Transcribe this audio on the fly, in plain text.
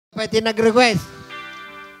pa iti nag-request.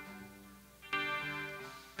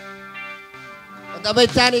 At abay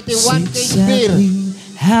chan iti 1 case beer.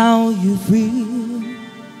 How you feel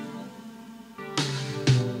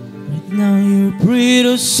right now, you're free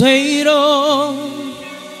to say it all.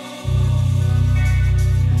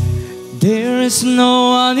 There is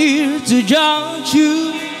no one here to judge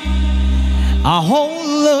you. Our whole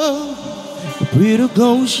love, you're free to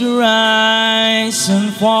close your eyes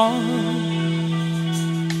and fall.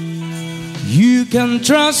 You can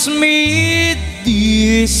trust me,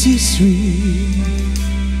 this is real.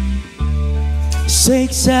 Say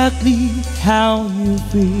exactly how you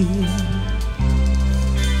feel.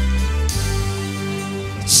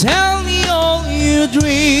 Tell me all your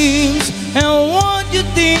dreams and what you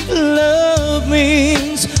think love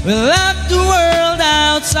means. We left the world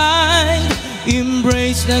outside,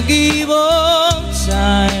 embrace the give of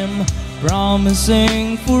time,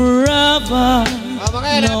 promising forever,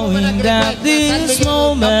 knowing that this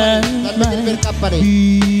moment might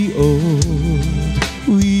be old.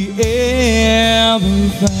 We ever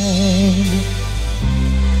find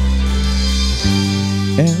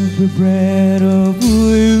every breath of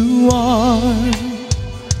who you are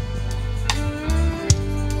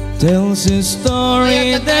tells a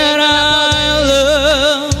story that I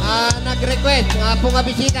love. Nag-request, mga punga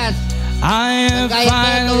bisitas. I have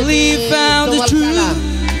finally found the truth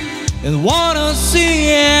and what I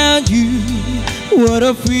see in you, what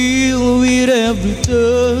I feel with every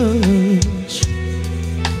touch.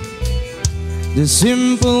 The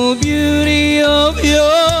simple beauty of your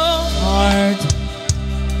heart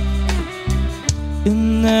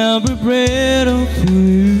in every breath of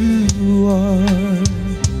who you are.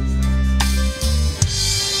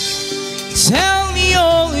 Tell me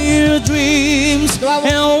all your dreams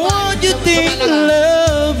and what you think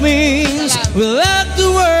love means. We left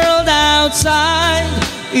the world outside,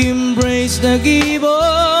 embrace the give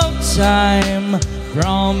of time,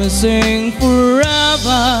 promising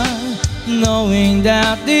forever, knowing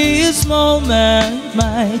that this moment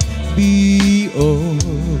might be all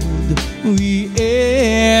we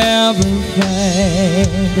ever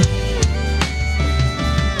find.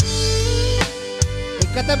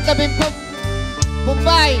 Ikatab-tabing po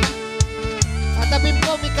Bombay. Katabing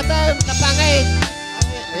po ikatab na pangit.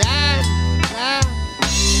 Ayan.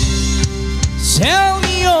 Tell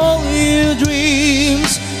me all your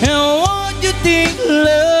dreams and what you think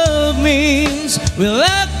love means. We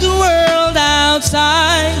left the world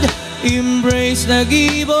outside, embrace the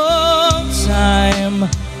give of time,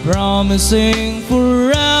 promising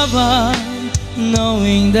forever,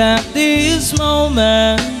 knowing that this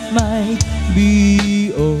moment might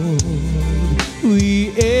be all we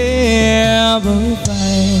ever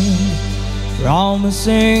find.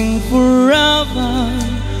 Promising forever,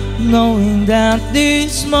 knowing that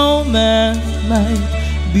this moment might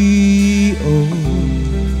be all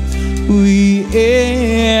we ever